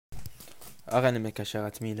הרי אני מקשר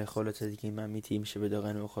עצמי לכל הצדיקים האמיתיים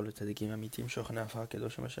שבדורנו וכל הצדיקים האמיתיים שוכני עפר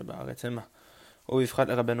הקדוש אשר בארץ המה. ובבחת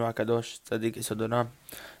לרבנו הקדוש, צדיק יסוד עולם,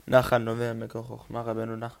 נחל נובע מקור חוכמה,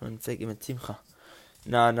 רבנו נחנו נמצא עם שמחה.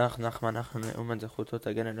 נח אנחנו נאומן זכותו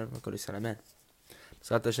תגן עלינו וכל ישראל אמן.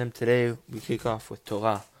 בעזרת השם, today we kick off with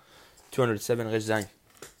Torah 207 רש זין.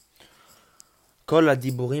 כל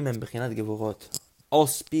הדיבורים הם בחינת גבורות. All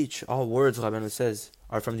speech, all words, Rabeinu says,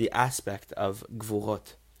 are from the aspect of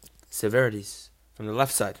gvurot, severities, from the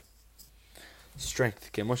left side. Strength,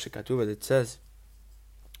 כמו שכתוב, it says,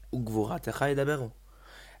 וגבורתך ידברו,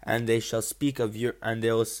 and they shall speak of your, and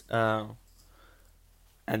they'll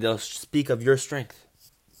speak of your strength.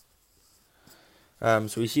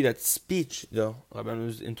 So we see that speech, though, Rabeinu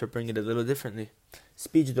is interpreting it a little differently.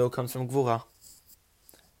 Speech, though, comes from gvura.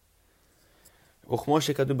 וכמו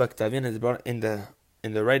שכתוב בכתבים, is brought in the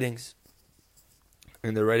writings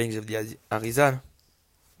of the Arizal,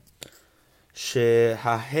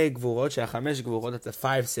 שההי גבורות, שהחמש גבורות, the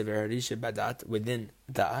five severities שבדעת, within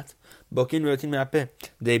דעת, בוקין ויוצאים מהפה.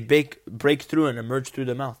 They break through and emerge through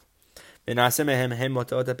the mouth. ונעשה מהם הם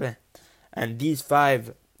מותאות הפה. And these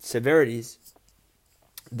five severities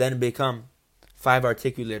then become five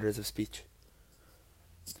articulators of speech.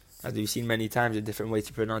 As we've seen many times, the different ways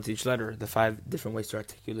to pronounce each letter, the five different ways to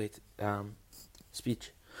articulate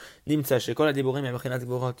speech. We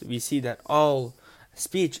see that all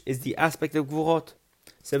speech is the aspect of gvurot,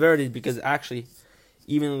 severities, because actually,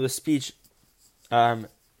 even though the speech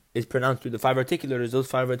is pronounced through the five articulators, those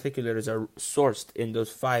five articulators are sourced in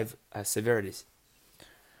those five severities.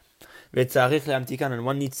 And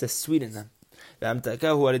one needs to sweeten them. And the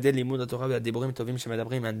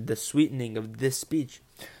sweetening of this speech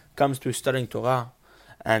comes through studying Torah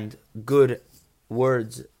and good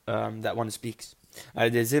words that one speaks.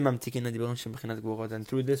 And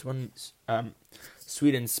through this one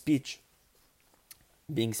sweetens speech,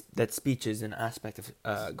 being that speech is an aspect of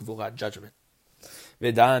gvura, judgment.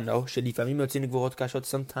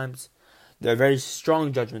 Sometimes there are very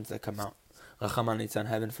strong judgments that come out.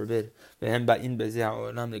 Heaven forbid. And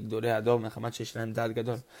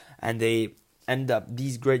they end up,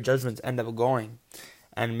 these great judgments end up going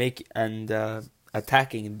and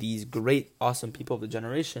attacking these great, awesome people of the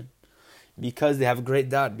generation because they have great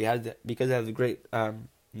dad, because they have great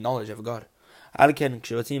knowledge of God.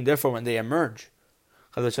 Therefore, when they emerge,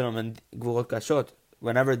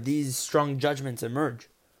 whenever these strong judgments emerge,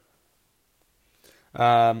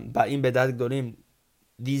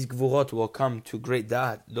 these gvurot will come to great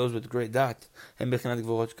dad, those with great dad. And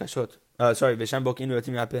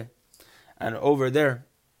over there,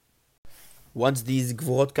 once these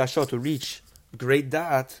gvurot kashot reach great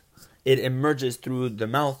dad, it emerges through the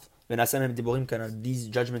mouth. These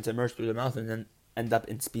judgments emerge through the mouth and then end up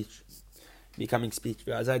in speech, becoming speech.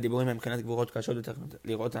 And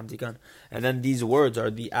then these words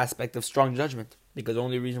are the aspect of strong judgment, because the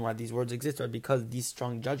only reason why these words exist are because these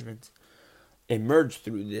strong judgments emerge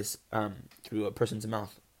through this, through a person's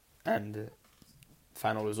mouth, and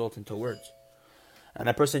final result into words. And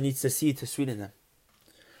a person needs to see to sweeten them.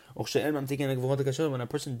 When a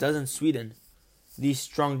person doesn't sweeten these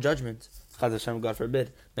strong judgments, God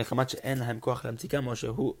forbid,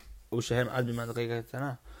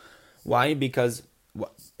 why? Because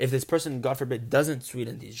if this person, God forbid, doesn't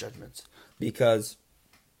sweeten these judgments, because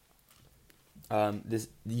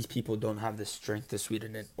these people don't have the strength to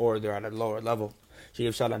sweeten it, or they're at a lower level,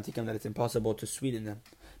 that it's impossible to sweeten them,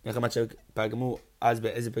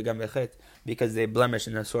 because they blemish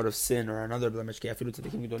in a sort of sin or another blemish. Because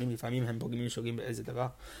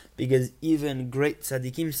even great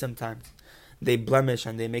tzadikim sometimes they blemish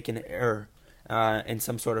and they make an error in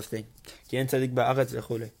some sort of thing. As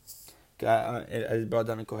brought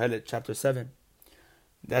down in Kohelet chapter 7,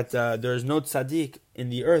 that there is no tzaddik in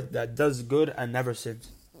the earth that does good and never sins.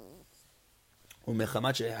 And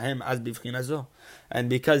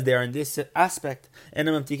because they are in this aspect,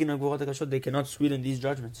 they cannot sweeten these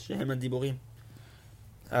judgments,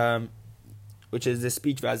 which is the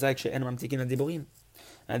speech,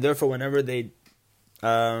 and therefore whenever they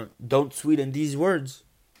don't sweeten these words,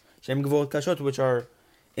 which are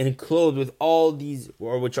enclosed with all these,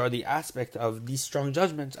 or which are the aspect of these strong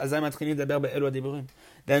judgments,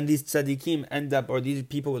 then these tzadikim end up, or these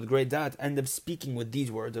people with great dad, end up speaking with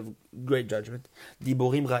these words of great judgment. They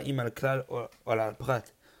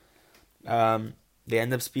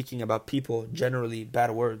end up speaking about people, generally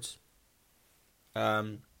bad words,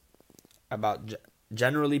 about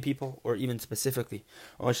generally people, or even specifically,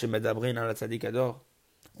 or they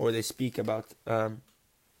speak about the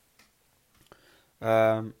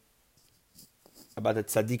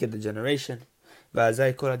tzaddik of the generation,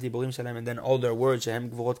 And then all their words,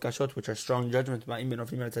 which are strong judgments,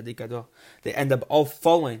 they end up all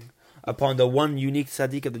falling upon the one unique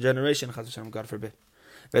tzaddik of the generation, God forbid.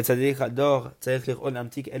 And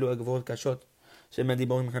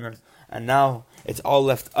now it's all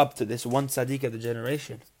left up to this one tzaddik of the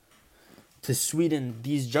generation to sweeten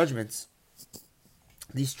these judgments,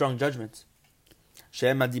 these strong judgments,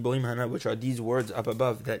 which are these words up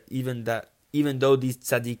above, that even though these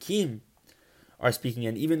tzadikim are speaking,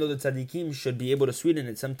 and even though the tzadikim should be able to sweeten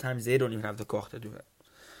it, sometimes they don't even have the koch to do it.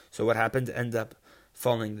 So what happens ends up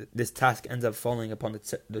falling. This task ends up falling upon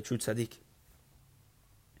the true tzaddik,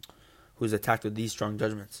 who's attacked with these strong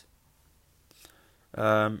judgments.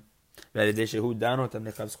 And when the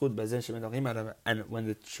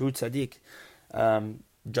true tzaddik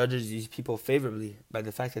judges these people favorably by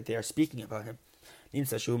the fact that they are speaking about him, we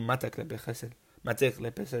see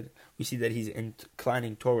that he's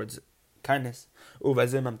inclining towards kindness. By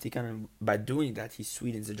doing that, he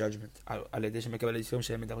sweetens the judgment.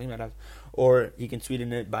 Or he can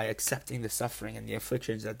sweeten it by accepting the suffering and the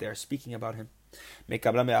afflictions that they are speaking about him.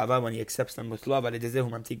 When he accepts them with love, when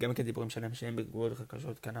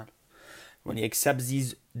he accepts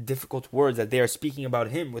these difficult words that they are speaking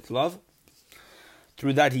about him with love,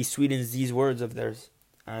 through that he sweetens these words of theirs.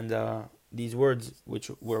 And these words, which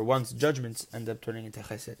were once judgments, end up turning into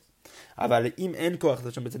chesed.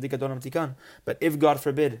 But if, God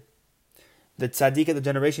forbid, the tzaddik of the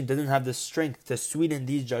generation doesn't have the strength to sweeten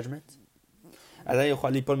these judgments, then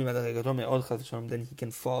he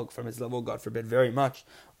can fall from his level, God forbid, very much,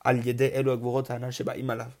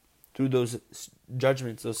 through those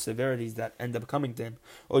judgments, those severities that end up coming to him,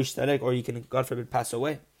 or he can, God forbid, pass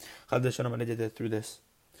away through this.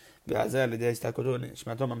 Whenever the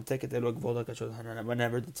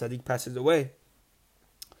tzaddik passes away,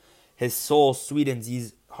 his soul sweetens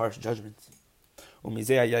these harsh judgments.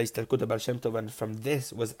 And from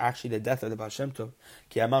this was actually the death of the Baal Shem Tov,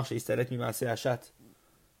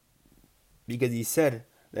 because he said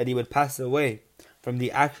that he would pass away from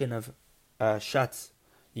the action of shatz.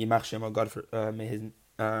 God, may his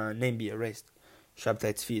name be erased.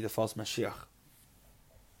 Shabtai Tzvi, the false Mashiach.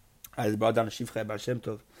 As brought down Shivchei Baal Shem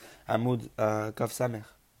Tov, Amud Kaf Samech,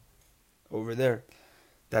 over there,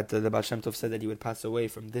 that the Baal Shem Tov said that he would pass away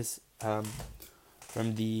from this, from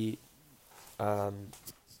the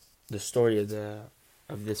story of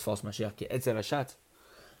this false Mashiach, Etzer Hashat,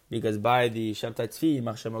 because by the Shabtai Tzvi,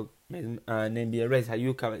 may his name be erased.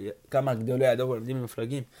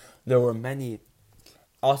 There were many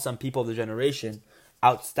awesome people of the generation,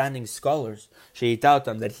 outstanding scholars,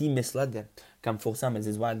 that he misled them. As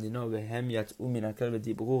is widely known, and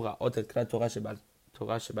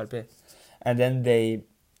then they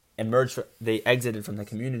exited from the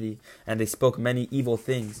community, and they spoke many evil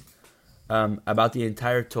things about the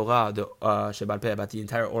entire Torah, about the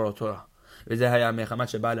entire oral Torah. This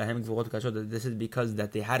is because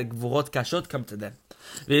that they had gvurot kashot come to them,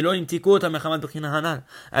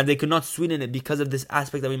 and they could not sweeten it because of this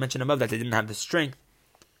aspect that we mentioned above, that they didn't have the strength.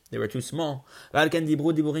 They were too small.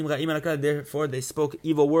 Therefore, they spoke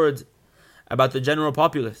evil words about the general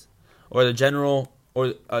populace, or the general,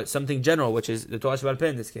 or something general, which is the Torah Shebal Peh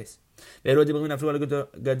in this case.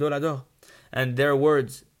 And their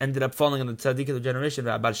words ended up falling on the Tzaddik of the generation.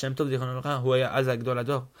 And the Baal Shem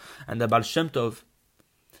Tov,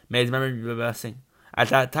 may his memory be a blessing, at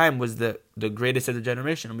that time was the greatest of the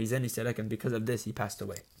generation. And because of this, he passed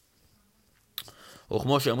away.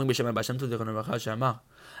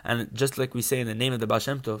 And just like we say in the name of the Baal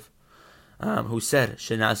Shem Tov, who said,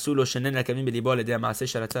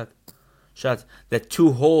 that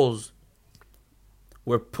two holes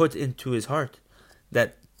were put into his heart,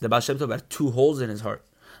 that the Baal Shem Tov had two holes in his heart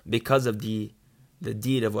because of the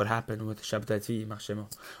deed of what happened with Shabtai Tzvi,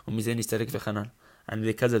 and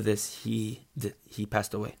because of this he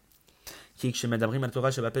passed away.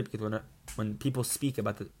 When people speak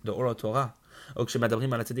about the oral Torah, or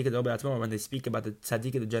when they speak about the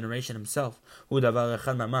tzaddik of the generation himself,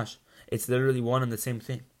 it's literally one and the same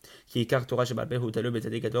thing. Because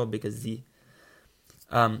the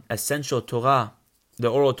essential Torah, the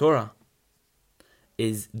oral Torah,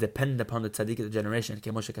 is dependent upon the tzaddik of the generation. It's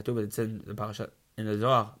in the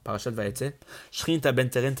Zohar, Parashat Vayetze,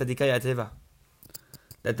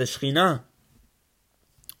 that the Shekhinah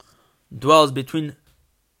dwells between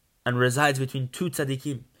and resides between two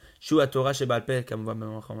tzaddikim. Shua Torah Shebal Peh, כמובן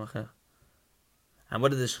במקום אחר. And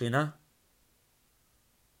what is the Shekhinah?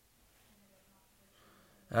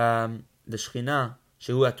 The Shekhinah,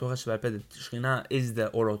 שהוא התורה שבעל פה, the Shekhinah is the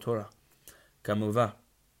oral Torah. כמובן.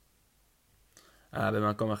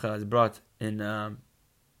 במקום אחר, it's brought in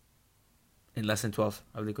In lesson 12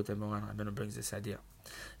 of the Likutei Moharan, Rabeinu brings this idea.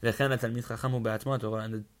 וכן התלמיד חכם הוא בעצמו התורה,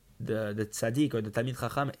 and the tzaddik or the תלמיד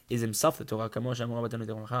חכם is himself the Torah, כמו שאמרו רבותינו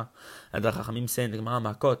תרמחה. And the חכמים say in the Gemara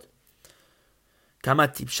מכות, כמה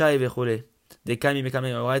טיפשה היא וכולי, דקיימי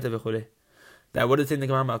מקיימי אורייתא וכולי. That what is in the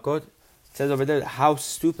Gemara מכות? It says over there, how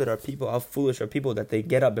stupid are people, how foolish are people that they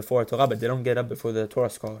get up before a Torah, but they don't get up before the Torah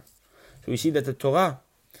scholar. So we see that the Torah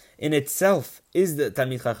in itself is the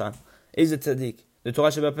Talmid Chacham, is the Tzaddik. The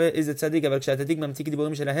Torah Shebapeh is the Tzaddik, but כשהצדיק ממתיק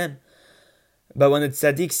דיבורים שלהם. But when the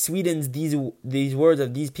Tzaddik sweetens these words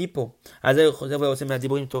of these people,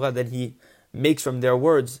 then he makes from their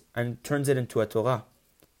words and turns it into a Torah.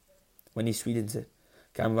 When he sweetens it.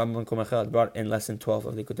 Brought in lesson 12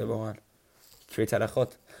 of the Likutei Moharan. He creates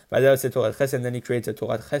halachot. And then he creates a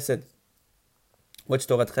Torah Chesed. What's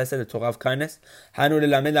Torah Chesed? The Torah of kindness.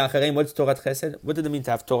 What's Torah Chesed? What does it mean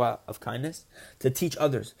to have Torah of kindness? To teach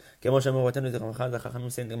others. Al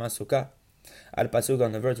pasuk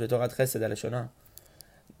on the verse Torah Chesed al-Shona.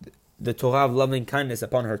 The Torah of loving kindness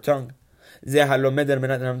upon her tongue.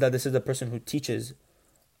 This is the person who teaches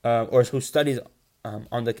or who studies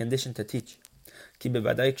on the condition to teach.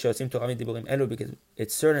 Because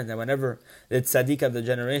it's certain that whenever the tzaddik of the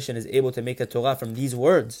generation is able to make a Torah from these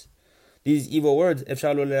words, these evil words, or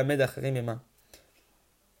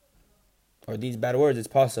these bad words, it's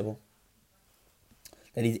possible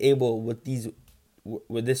that he's able with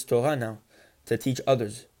this Torah now to teach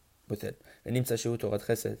others with it. And it's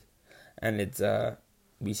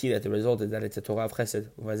we see that the result is that it's a Torah of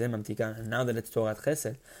Chesed. And now that it's Torah of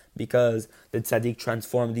Chesed, because the Tzaddik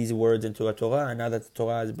transformed these words into a Torah, and now that the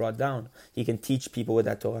Torah is brought down, he can teach people with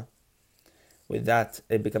that Torah. With that,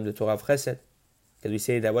 it becomes the Torah of Chesed. Because we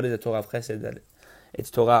say that what is the Torah of Chesed? That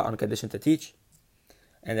it's Torah on condition to teach.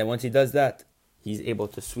 And then once he does that, he's able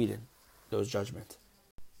to sweeten those judgments.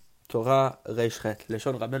 Torah Reishchet.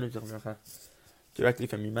 Leshon Rabeinu. Directly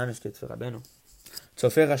from the manuscript for Rabeinu.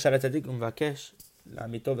 Tzofer rasha Tzadik umvakesh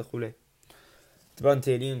la'amito v'chulei. It's about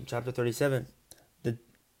in Tehillim, chapter 37. The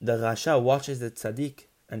rasha watches the Tzadik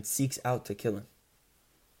and seeks out to kill him.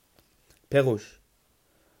 Perush.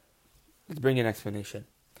 Let's bring an explanation.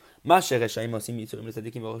 The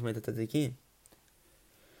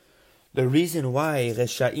reason why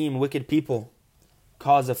Reshaim, wicked people,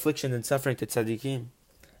 cause affliction and suffering to Tzadikim,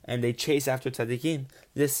 and they chase after Tzadikim,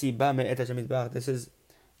 this is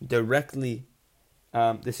directly,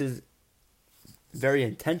 this is very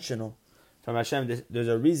intentional from Hashem. There's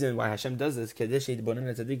a reason why Hashem does this, so that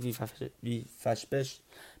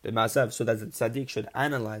the Tzaddik should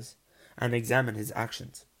analyze and examine his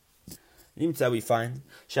actions. We find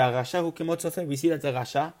we see that the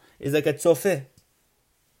rasha is like a tzofeh,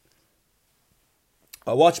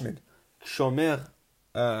 a watchman,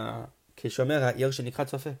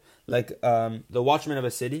 like the watchman of a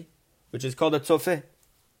city, which is called a tzofeh.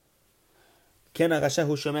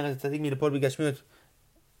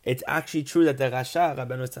 It's actually true that the rasha,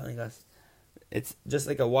 Rabeinu is telling us, it's just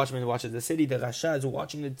like a watchman watches the city. The rasha is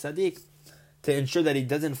watching the tzaddik to ensure that he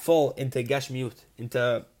doesn't fall into gashmiut,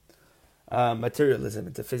 into materialism,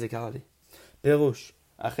 into physicality. Perush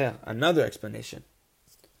acher, another explanation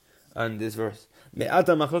on this verse. The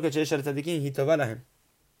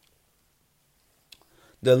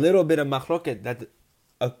little bit of machloket that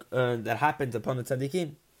happens upon the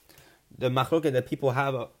tzadikim, the machloket that people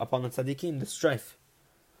have upon the tzadikim, the strife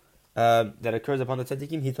that occurs upon the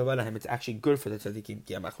tzadikim, it's actually good for the tzadikim.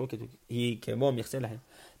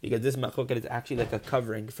 Because this machloket is actually like a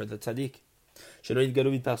covering for the tzaddik. So that the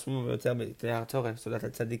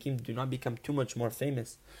tzaddikim do not become too much more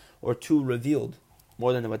famous or too revealed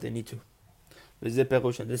more than what they need to. And this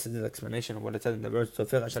is the explanation of what it says in the verse. The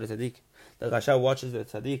rasha watches the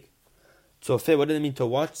tzaddik. Tzofeh, what does it mean to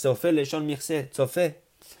watch? Tzofeh leshon michseh. Tzofeh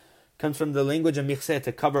comes from the language of michseh,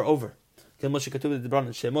 to cover over.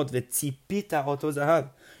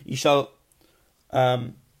 You shall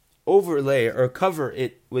overlay or cover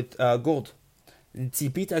it with gold.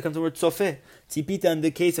 Tzipita comes from the word tzofeh. Tzipita in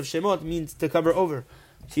the case of Shemot means to cover over.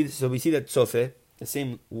 So we see that tzofeh, the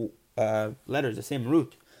same letters, the same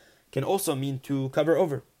root, can also mean to cover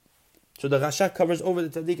over. So the rasha covers over the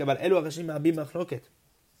tzaddik. But elu harashim ma'abim machloket.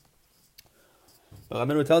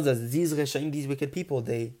 Rabeinu tells us these reshaim, these wicked people,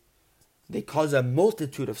 they cause a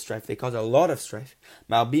multitude of strife. They cause a lot of strife.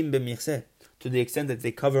 Ma'abim b'michseh, to the extent that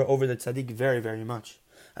they cover over the tzaddik very, very much.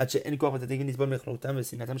 Until the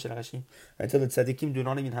tzaddikim do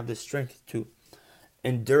not even have the strength to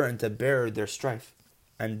endure and to bear their strife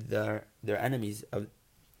and their enemies of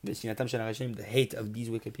the hate of these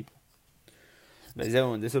wicked people.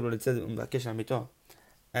 This is what it says. And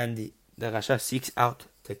the rasha seeks out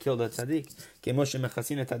to kill the tzaddik.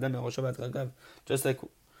 Just like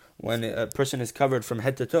when a person is covered from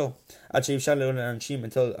head to toe, until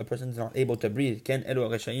a person is not able to breathe.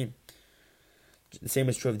 The same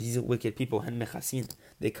is true of these wicked people.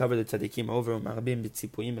 They cover the tzaddikim over.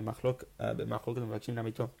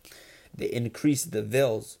 They increase the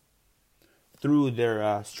veils through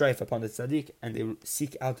their strife upon the tzaddik, and they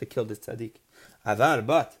seek out to kill the tzaddik.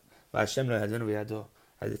 But as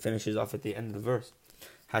it finishes off at the end of the verse,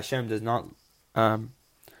 Hashem does not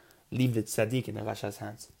leave the tzaddik in the rasha's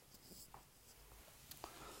hands.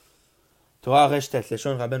 Torah reshtet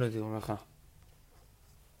leshon Rabeinu Zivrocha.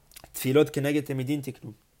 Tfilot keneged temidin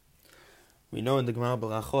tiknu. We know in the Gemara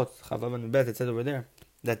Barachot Chavav and Bet, it says over there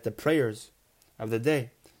that the prayers of the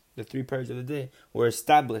day, the 3 prayers of the day, were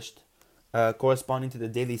established corresponding to the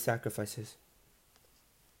daily sacrifices.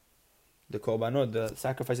 The korbanot, the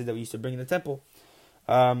sacrifices that we used to bring in the temple,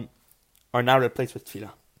 are now replaced with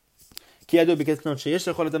tefillah. Because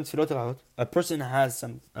a person has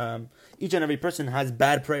some, each and every person has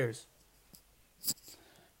bad prayers.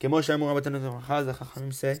 Say,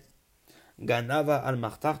 Ganava al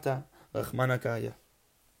machtachta rachmana.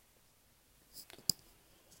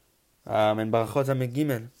 In Barachot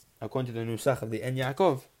HaMegimel, according to the Nusach of the En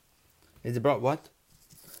Yaakov, it's brought what?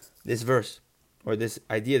 This verse, or this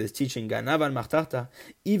idea, this teaching, Ganava al machtachta,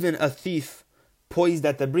 even a thief poised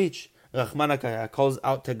at the breach, rachmana calls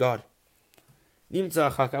out to God. We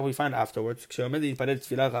find afterwards, so we see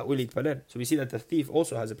that the thief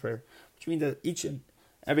also has a prayer, which means that each and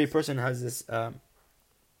every person has this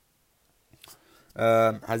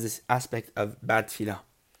aspect of bad tefillah.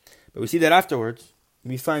 But we see that afterwards,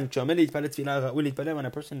 we find when a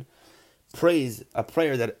person prays a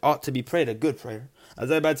prayer that ought to be prayed, a good prayer,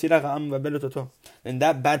 then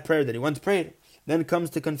that bad prayer that he once prayed then comes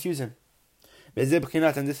to confuse him. And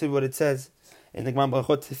this is what it says in the Gemara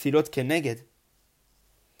Barachot, tefilot keneged,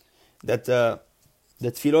 that the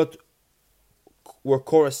tefillot were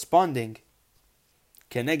corresponding,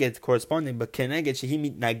 keneged corresponding, but keneged shehi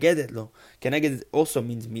mitnagedet lo. Keneged also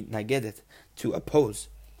means mitnagedet, to oppose.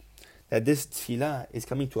 That this tefillah is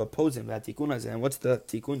coming to oppose him. And what's the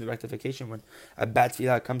tikkun, the rectification, when a bad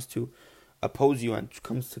tefillah comes to oppose you and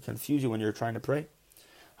comes to confuse you when you're trying to pray?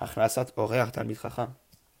 Achrasat oreach talmid chacham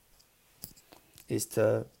is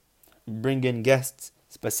to bring in guests,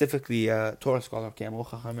 specifically Torah scholar. The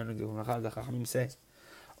Chachamim say,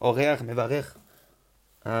 oreach mevarech,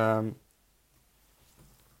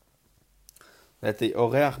 that the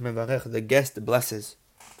oreach mevarech, the guest blesses.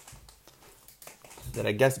 That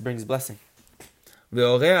a guest brings blessing. The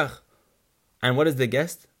oreach, and what is the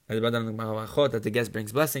guest? That the guest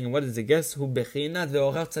brings blessing. And what is the guest? Who bechinat the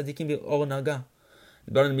oreach tzadikim bi or naga.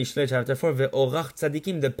 In Mishlei chapter 4, the orach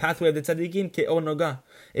tzadikim, the pathway of the tzadikim, ke or naga,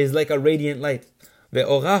 is like a radiant light. The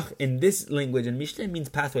orach in this language in Mishlei means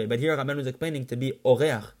pathway, but here Rabeinu is explaining to be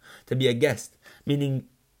oreach, to be a guest, meaning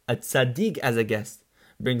a tzadik as a guest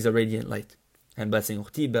brings a radiant light and blessing. And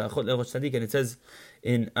it says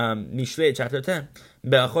in Mishlei chapter 10,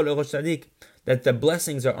 that the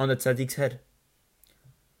blessings are on the tzadik's head.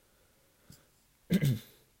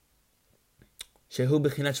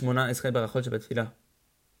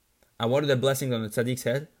 And what are the blessings on the tzaddik's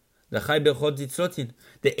head? The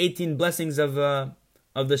 18 blessings of the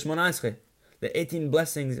Shmona Esrei, the 18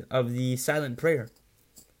 blessings of the silent prayer.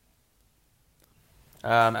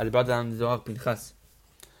 As brought down in the Zohar Pinchas.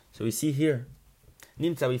 So we see here,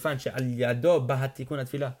 we find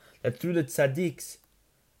that through the tzaddiks,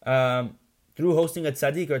 through hosting a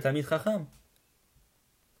tzaddik or a Talmid Chacham,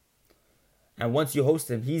 and once you host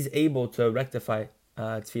him, he's able to rectify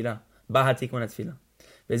tefillah. Bahatikun tefillah.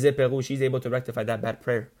 V'zeh perush, he's able to rectify that bad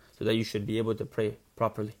prayer, so that you should be able to pray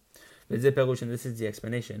properly. V'zeh perush, and this is the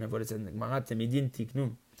explanation of what it says in the Gemara Temidin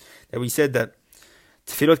Tiknu, that we said that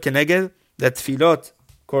tefillot keneged, that tefillot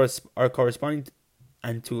are corresponding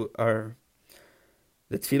and to our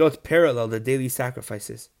the tefillot parallel the daily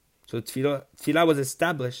sacrifices. So tefillah was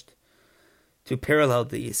established to parallel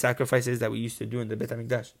the sacrifices that we used to do in the Beit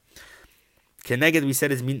HaMikdash. Keneged, we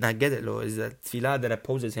said, is mitnagedet lo, is the tefillah that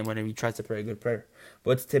opposes him when he tries to pray a good prayer.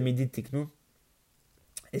 What's temidit tiknu?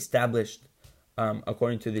 Established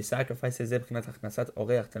according to the sacrifices. This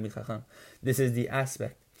is the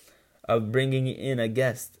aspect of bringing in a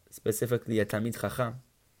guest, specifically a Talmid Chacham,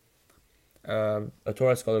 a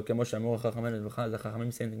Torah scholar. The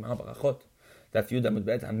Chachamim say in the Gemara Barachot,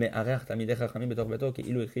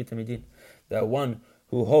 that one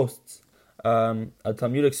who hosts a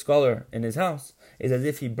Talmudic scholar in his house is as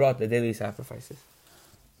if he brought the daily sacrifices.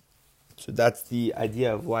 So that's the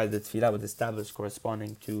idea of why the tefillah was established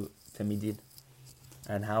corresponding to Tamidin,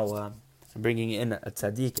 and how bringing in a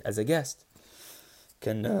Tzadik as a guest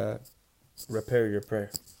can repair your prayer.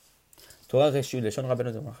 Torah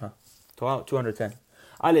 210.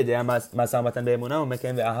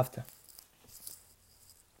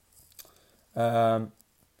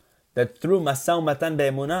 That through Masau Matan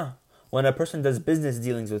Be'emunah, when a person does business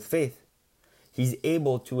dealings with faith, he's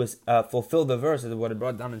able to fulfill the verse of what it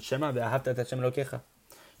brought down in Shema, Ve'ahavta et Hashem Elokecha.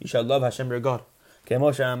 You shall love Hashem your God. The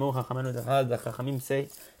Chachamim say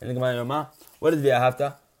in the Gemara Yoma, what is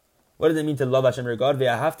Ve'ahavta? What does it mean to love Hashem your God?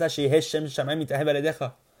 Ve'ahavta she'yesh Shem Shamayim yitahev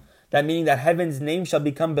aledecha. That meaning that heaven's name shall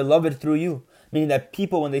become beloved through you. Meaning that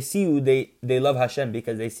people, when they see you, they love Hashem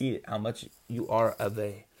because they see how much you are of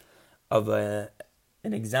an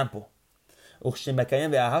example. And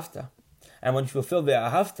when you fulfill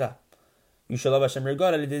Ve'ahavta, you shall love Hashem your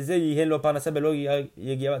God.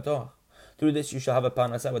 Through this you shall have a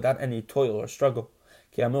parnasa without any toil or struggle.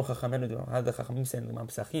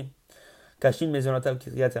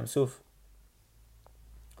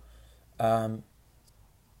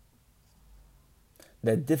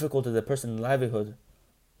 That difficult to the person's livelihood,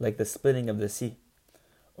 like the splitting of the sea.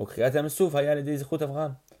 We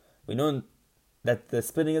know that the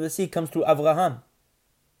splitting of the sea comes through Avraham,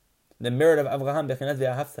 the merit of Avraham,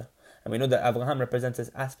 and we know that Avraham represents this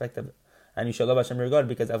aspect of, and you shall love Hashem your God,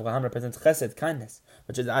 because Avraham represents chesed, kindness,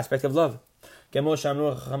 which is the aspect of love. The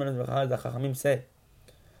Chachamim say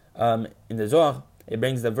in the Zohar, it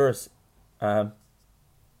brings the verse in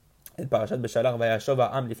Parashat Beshalach, Vayashov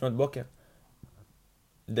ha'am lifnot boker.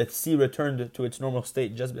 The sea returned to its normal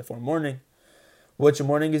state just before morning. Which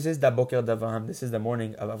morning is this? That Boker d'Avraham. This is the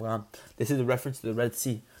morning of Avraham. This is a reference to the Red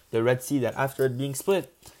Sea. The Red Sea that after it being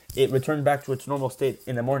split, it returned back to its normal state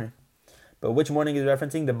in the morning. But which morning is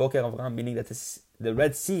referencing? The Boker of Avraham, meaning that the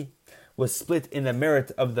Red Sea was split in the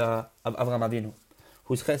merit of Avraham Avinu,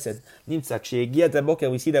 whose chesed. We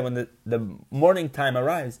see that when the morning time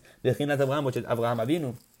arrives, the Chinat Avraham, which is Avraham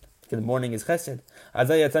Avinu, because the morning is chesed,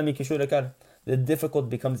 the difficult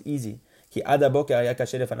becomes easy. Because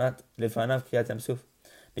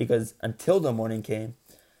until the morning came,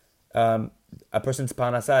 a person's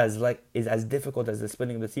parnasa is as difficult as the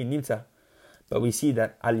splitting of the sea, nimtza. But we see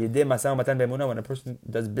that when a person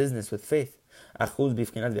does business with faith, a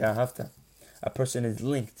person is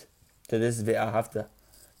linked to this ve'ahavta,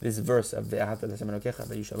 this verse of ve'ahavta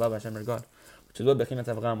that you shall love Hashem your God, which is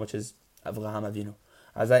Avraham, which is Avraham Avinu.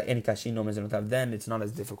 Then it's not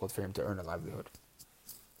as difficult for him to earn a livelihood.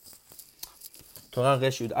 Torah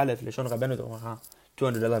Resh Yud Aleph Leshon Rabeinu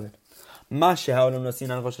 211.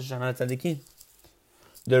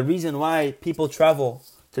 The reason why people travel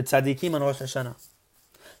to Tzadikim on Rosh Hashana.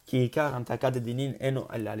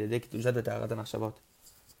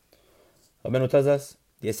 Rabeinu tells us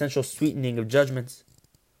the essential sweetening of judgments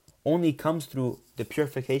only comes through the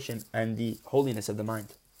purification and the holiness of the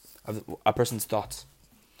mind, of a person's thoughts.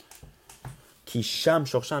 Kisham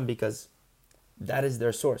shorshan, because that is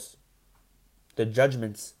their source. The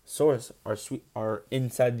judgments source are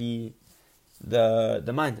inside the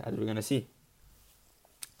mind, as we're going to see.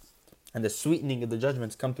 And the sweetening of the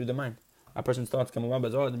judgments come through the mind. A person's thoughts come about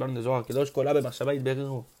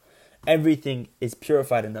everything is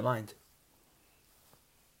purified in the mind.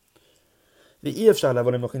 It's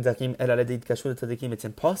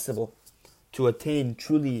impossible to attain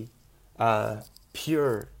truly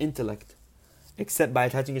pure intellect except by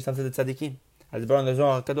attaching yourself to the Tzadikim. As brought in the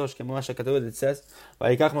Zohar Kadosh, it says,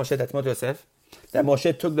 "Vayikach Moshe tatmot Yosef," that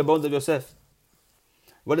Moshe took the bones of Yosef.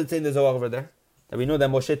 What did it say in the Zohar over there? That we know that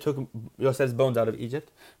Moshe took Yosef's bones out of Egypt.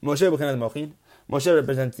 Moshe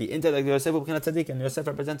represents the intellect, Yosef Tzadik, and Yosef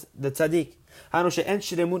represents the Tzadik.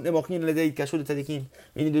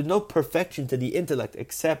 Meaning there's no perfection to the intellect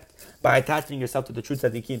except by attaching yourself to the true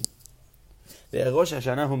Tzadikim.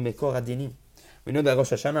 We know that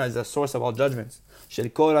Rosh Hashana is the source of all judgments. Shel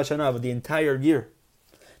kol Hashana, of the entire year.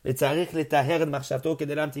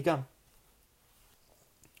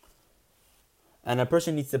 And a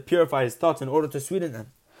person needs to purify his thoughts in order to sweeten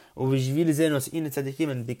them. And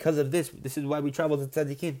because of this is why we travel to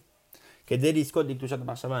Tzadikim.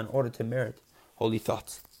 In order to merit holy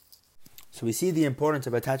thoughts. So we see the importance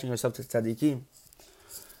of attaching yourself to Tzadikim.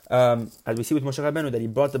 As we see with Moshe Rabeinu, that he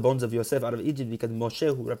brought the bones of Yosef out of Egypt because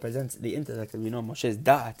Moshe, who represents the intellect, we know Moshe's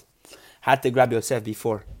da'at, had to grab Yosef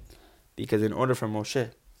before. Because in order for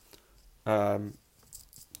Moshe to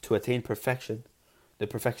attain perfection, the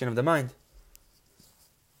perfection of the mind,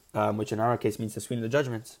 which in our case means to sweeten the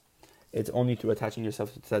judgments, it's only through attaching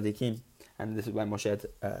yourself to Tzadikim. And this is why Moshe had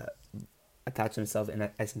attached himself in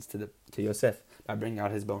essence to Yosef, by bringing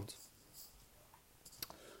out his bones.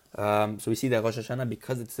 So we see that Rosh Hashana,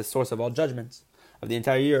 because it's the source of all judgments, of the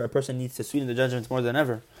entire year, a person needs to sweeten the judgments more than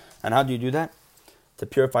ever. And how do you do that? To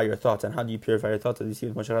purify your thoughts. And how do you purify your thoughts? As you see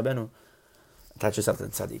with Moshe Rabeinu, attach yourself to the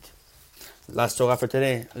Tzadik. Last Torah for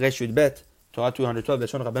today, Resh Yud Bet, Torah 212,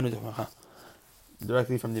 Leshon Rabeinu D'Chorcha,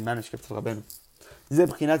 directly from the manuscript of Rabeinu. Ze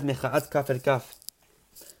b'chinat mecha'at kaf el kaf.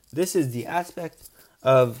 This is the aspect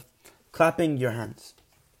of clapping your hands.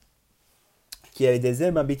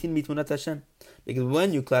 Because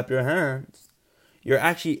when you clap your hands, you're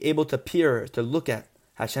actually able to peer, to look at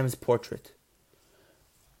Hashem's portrait.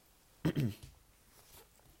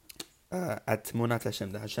 At Tmunat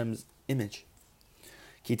Hashem, the Hashem's image.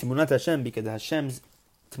 Ki Tmunat Hashem, because Hashem's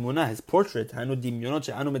Tmunah, his portrait. What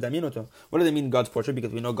do they mean God's portrait?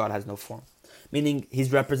 Because we know God has no form. Meaning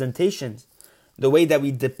his representations, the way that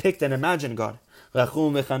we depict and imagine God.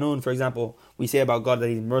 For example, we say about God that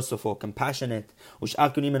he's merciful, compassionate,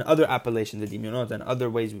 and other appellations, the dimyonot, and other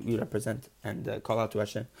ways we represent and call out to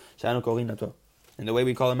Hashem. And the way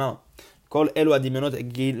we call him out. All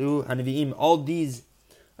these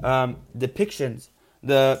depictions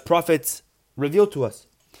the prophets reveal to us.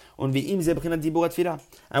 And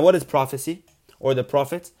what is prophecy? Or the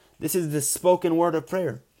prophets? This is the spoken word of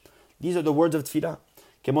prayer. These are the words of tefillah.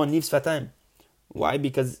 Why?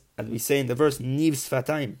 Because, as we say in the verse, Niv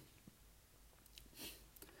Sfatayim.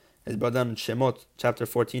 As brought down in Shemot, chapter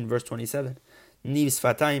 14, verse 27. Niv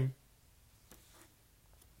Sfatayim.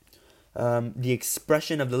 The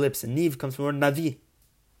expression of the lips. Niv comes from the word Navi.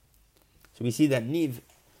 So we see that Navi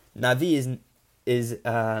is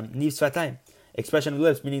Niv Sfatayim. Expression of the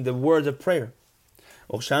lips, meaning the words of prayer.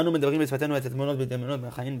 So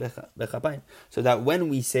that when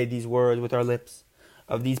we say these words with our lips,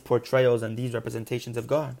 of these portrayals and these representations of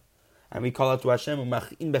God, and we call out to Hashem,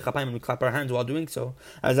 and we clap our hands while doing so,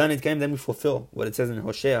 then we fulfill what it says in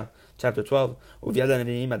Hosea chapter 12, by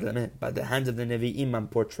the hands of the Nevi'im I'm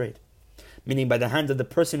portrayed. Meaning by the hands of the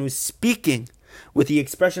person who's speaking with the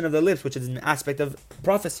expression of the lips, which is an aspect of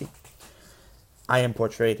prophecy. I am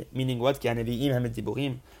portrayed. Meaning what?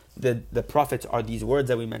 The prophets are these words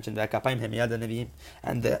that we mentioned, and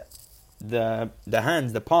the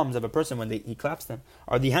hands, the palms of a person when he claps them,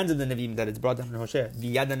 are the hands of the Nevi'im that it's brought down in Hosea.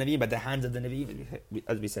 The yad Nevi'im, but the hands of the Nevi'im,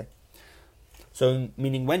 as we say. So,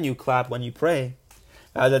 meaning when you clap, when you pray,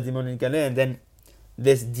 and then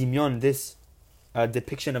this dimyon, this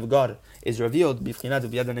depiction of God is revealed,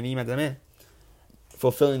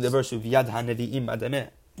 fulfilling the verse of yad ha-nevi'im adameh,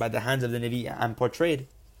 by the hands of the Nevi I'm portrayed.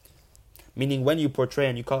 Meaning when you portray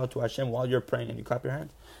and you call out to Hashem while you're praying and you clap your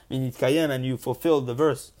hands, and you fulfill the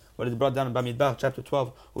verse, what is brought down in Bamidbar, chapter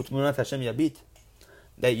 12, Utmunat Hashem Yabit,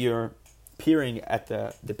 that you're peering at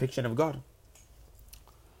the depiction of God.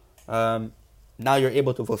 Now you're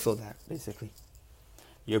able to fulfill that, basically.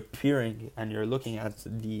 You're peering and you're looking at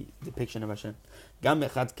the depiction of Hashem. We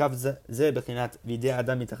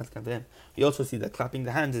also see that clapping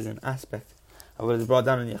the hands is an aspect of what is brought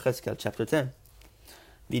down in Yechezkel, chapter 10.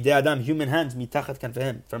 Videi Adam, human hands, mitachat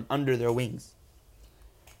kanfehem, from under their wings.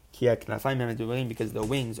 Because the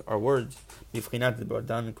wings are words.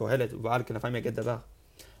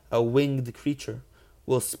 A winged creature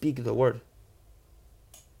will speak the word.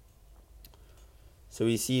 So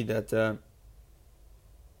we see that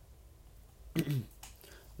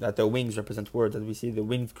that the wings represent words. As we see, the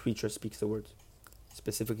winged creature speaks the words,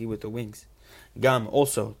 specifically with the wings. Gam,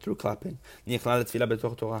 also through clapping. We also see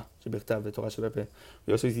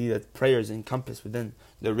that prayers encompass within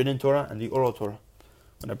the written Torah and the oral Torah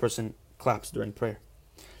when a person claps during prayer.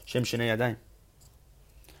 Shem Shnei Yadayim,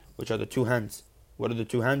 which are the two hands. What are the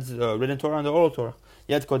two hands? The written Torah and the oral Torah.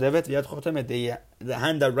 Yad kodevet v'yad chotemet, the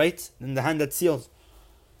hand that writes and the hand that seals.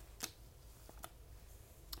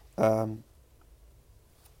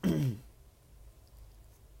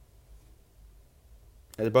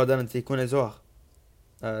 It's brought down in Tikkun Zohar,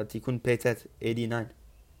 Tikkun Petet 89.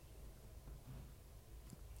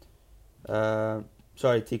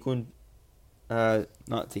 Tikkun,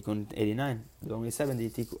 not Tikkun 89. There's only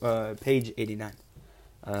 70. Page 89.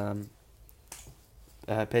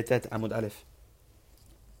 Petet Amud Aleph.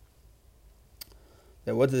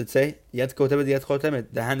 Then what does it say? Yad kotemet, yad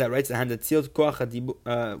chotemet. The hand that writes, the hand that seals. Koach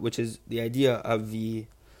hadibur, which is the idea of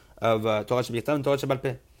Torah shebichtav and Torah shebal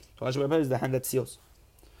peh. Torah shebal peh is the hand that seals.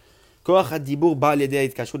 Koach hadibur ba al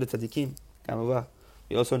yedei hitkashut Tzadikim.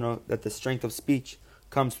 We also know that the strength of speech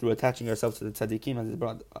comes through attaching yourself to the Tzadikim, as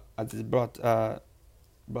is brought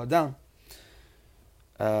down.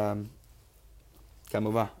 As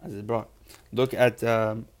is brought. Look at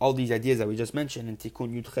all these ideas that we just mentioned in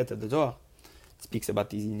Tikkun Yudchet of the Zohar. It speaks about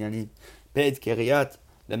these inyanim. Peit keriyat,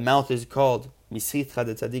 the mouth is called Misritcha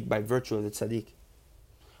the Tzadik, by virtue of the Tzadik.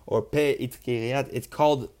 or pe itkiriyat. It's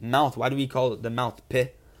called mouth. Why do we call it the mouth pe?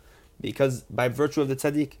 Because by virtue of the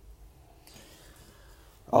tzaddik.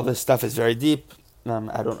 All this stuff is very deep.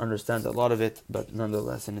 I don't understand a lot of it, but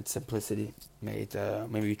nonetheless, in its simplicity, may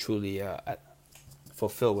we truly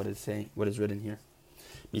fulfill what is saying, what is written here.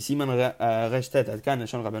 From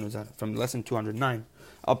lesson 209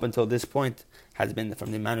 up until this point has been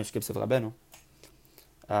from the manuscripts of Rabeinu.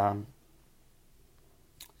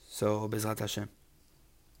 So Bezrat Hashem,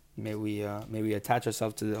 may we attach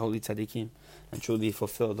ourselves to the holy Tzadikim and truly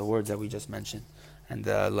fulfill the words that we just mentioned and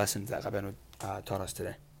the lessons that Rabeinu taught us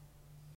today.